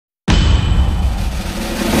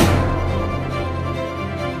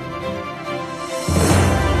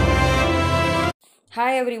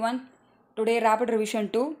Hi everyone, today rapid revision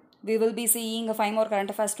 2. We will be seeing 5 more current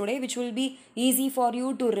affairs today, which will be easy for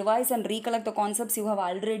you to revise and recollect the concepts you have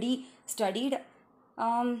already studied.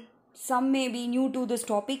 Some may be new to this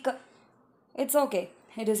topic. It's okay.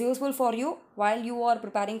 It is useful for you while you are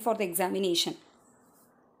preparing for the examination.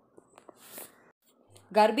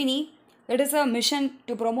 Garbini, it is a mission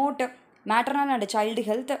to promote maternal and child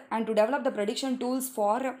health and to develop the prediction tools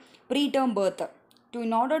for preterm birth.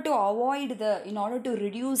 In order to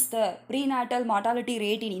reduce the prenatal mortality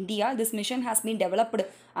rate in India, this mission has been developed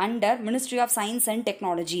under Ministry of Science and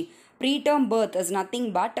Technology. Preterm birth is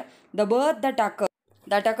nothing but the birth that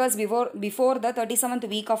occurs before the 37th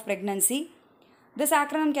week of pregnancy. This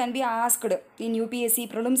acronym can be asked in UPSC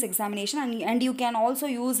PRELIMS examination, and you can also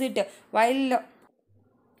use it while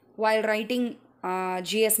writing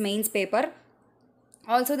GS mains paper.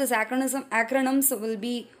 Also, this acronyms will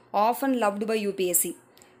be often loved by UPSC.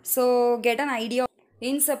 So, get an idea.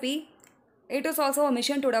 In SAPI, it is also a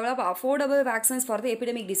mission to develop affordable vaccines for the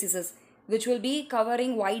epidemic diseases, which will be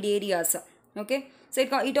covering wide areas. Okay, so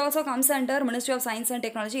it also comes under Ministry of Science and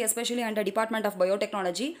Technology, especially under Department of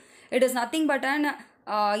Biotechnology. It is nothing but an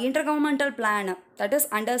intergovernmental plan, that is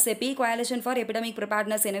under SEPI, Coalition for Epidemic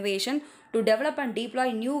Preparedness Innovation, to develop and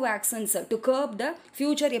deploy new vaccines to curb the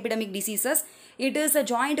future epidemic diseases. It is a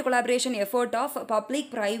joint collaboration effort of public,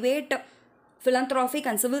 private, philanthropic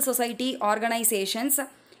and civil society organizations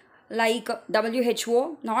like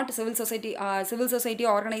WHO, not civil society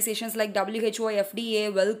organizations like WHO,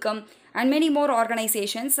 FDA, Welcome and many more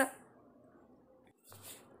organizations.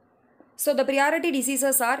 So the priority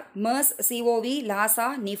diseases are MERS, COV,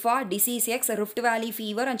 Lassa, Nipah, Disease X, Rift Valley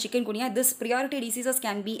fever and chikungunya. This priority diseases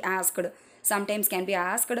can be asked, sometimes can be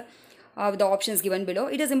asked with the options given below.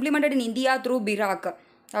 It is implemented in India through BIRAC,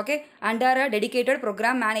 okay, under a dedicated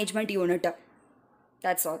program management unit.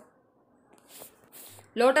 That's all.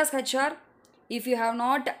 Lotus HR, if you have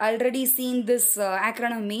not already seen this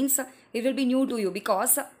acronym means, it will be new to you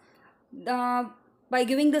because by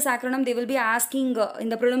giving this acronym, they will be asking in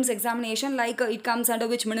the prelims examination like it comes under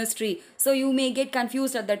which ministry. So you may get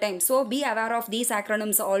confused at the time. So be aware of these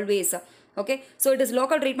acronyms always. Okay. So it is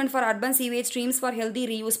local treatment for urban sewage streams for healthy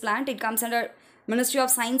reuse plant. It comes under Ministry of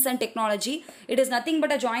Science and Technology. It is nothing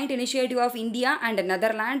but a joint initiative of India and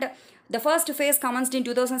Netherlands. The first phase commenced in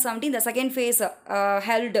 2017. The second phase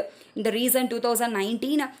held in the recent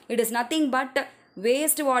 2019. It is nothing but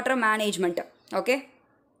wastewater management. Okay.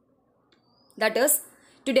 That is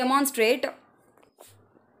to demonstrate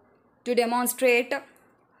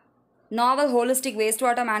novel holistic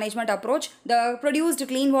wastewater management approach. The produced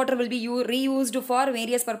clean water will be reused for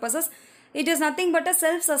various purposes. It is nothing but a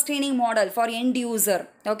self-sustaining model for end user.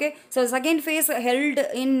 Okay, so second phase held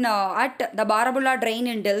in at the Barabulla drain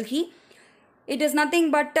in Delhi. It is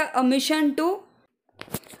nothing but a mission to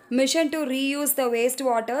reuse the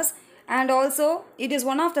wastewaters, and also it is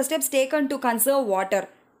one of the steps taken to conserve water.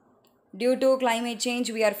 Due to climate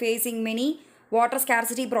change, we are facing many water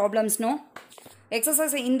scarcity problems, no?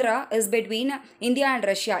 Exercise Indra is between India and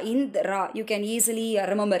Russia. Indra, you can easily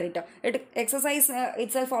remember it. Exercise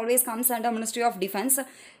itself always comes under Ministry of Defense.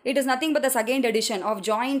 It is nothing but the second edition of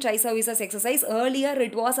Joint Tri-Services exercise. Earlier,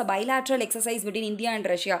 it was a bilateral exercise between India and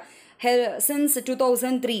Russia since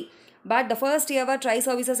 2003. But the first ever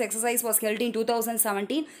Tri-Services exercise was held in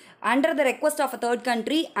 2017 under the request of a third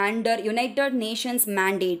country under United Nations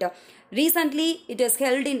mandate. Recently, it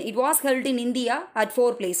was held in India at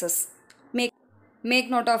 4 places.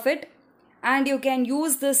 Make note of it, and you can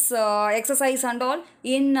use this exercise and all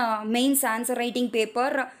in mains answer writing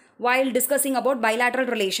paper while discussing about bilateral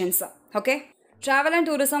relations. Okay. Travel and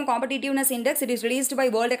Tourism Competitiveness Index, it is released by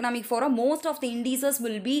World Economic Forum. Most of the indices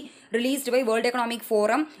will be released by World Economic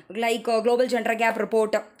Forum, like Global Gender Gap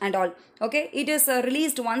Report and all. Okay, it is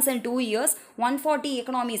released once in 2 years. 140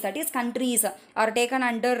 economies, that is countries, are taken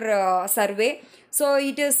under survey. So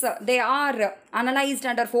it is they are analyzed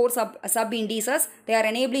under 4 sub indices. They are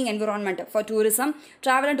enabling environment for tourism,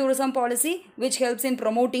 travel and tourism policy, which helps in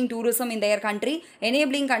promoting tourism in their country,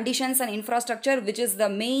 enabling conditions and infrastructure, which is the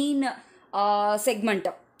main segment,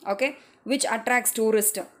 okay, which attracts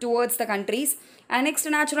tourists towards the countries. And next,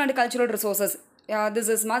 natural and cultural resources. This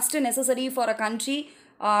is must necessary for a country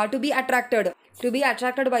to be attracted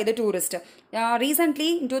by the tourist.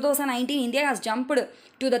 Recently in 2019, India has jumped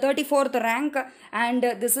to the 34th rank, and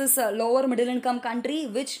this is a lower middle income country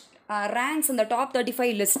which ranks in the top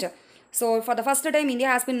 35 list. So for the first time, India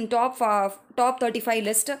has been in top 35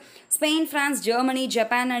 list. Spain, France, Germany,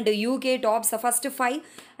 Japan and UK tops the first 5.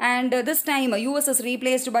 And this time US is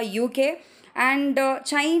replaced by UK. And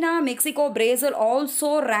China, Mexico, Brazil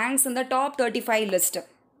also ranks in the top 35 list.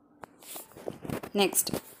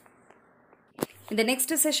 next. In the next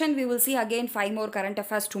session, we will see again 5 more current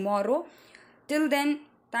affairs tomorrow. Till then,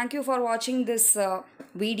 thank you for watching this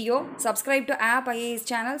video. Subscribe to AAP IAS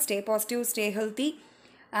channel. Stay positive, stay healthy,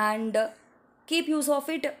 and keep use of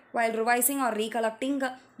it while revising or recollecting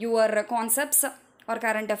your concepts or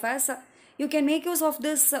current affairs. You can make use of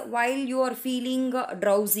this while you are feeling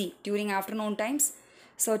drowsy during afternoon times.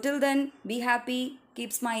 So till then, be happy,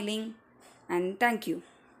 keep smiling, and thank you.